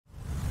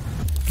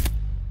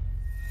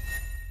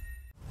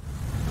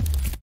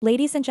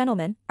Ladies and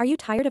gentlemen, are you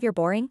tired of your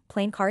boring,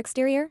 plain car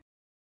exterior?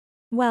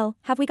 Well,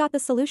 have we got the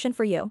solution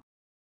for you?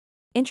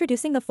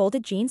 Introducing the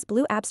Folded Jeans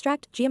Blue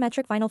Abstract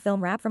Geometric Vinyl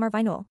Film Wrap from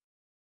Rvinyl.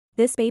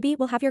 This baby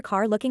will have your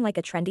car looking like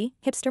a trendy,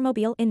 hipster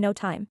mobile in no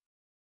time.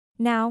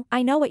 Now,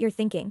 I know what you're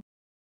thinking.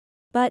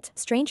 But,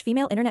 strange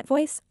female internet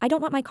voice, I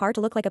don't want my car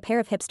to look like a pair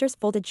of hipsters'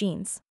 folded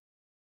jeans.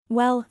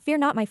 Well, fear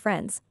not my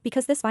friends,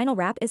 because this vinyl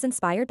wrap is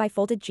inspired by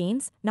folded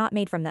jeans, not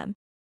made from them.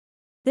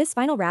 This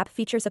vinyl wrap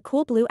features a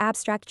cool blue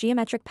abstract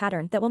geometric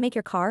pattern that will make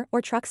your car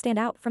or truck stand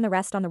out from the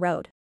rest on the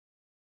road.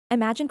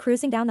 Imagine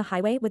cruising down the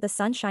highway with the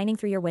sun shining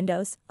through your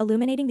windows,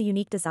 illuminating the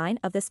unique design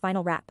of this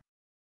vinyl wrap.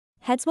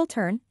 Heads will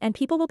turn, and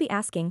people will be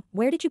asking,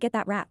 where did you get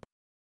that wrap?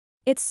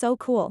 It's so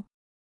cool.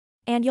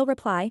 And you'll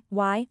reply,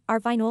 why,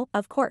 Rvinyl,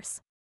 of course.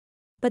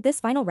 But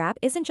this vinyl wrap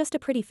isn't just a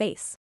pretty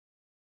face.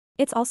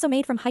 It's also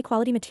made from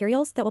high-quality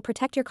materials that will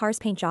protect your car's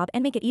paint job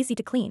and make it easy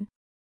to clean.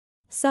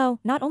 So,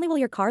 not only will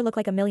your car look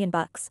like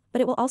 $1,000,000,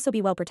 but it will also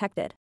be well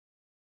protected.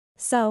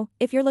 So,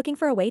 if you're looking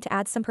for a way to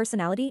add some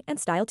personality and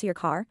style to your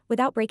car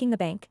without breaking the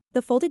bank,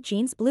 the Folded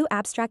Jeans Blue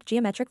Abstract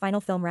Geometric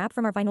Vinyl Film Wrap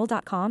from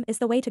Rvinyl.com is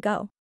the way to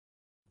go.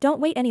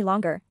 Don't wait any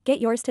longer, get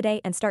yours today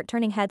and start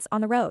turning heads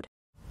on the road.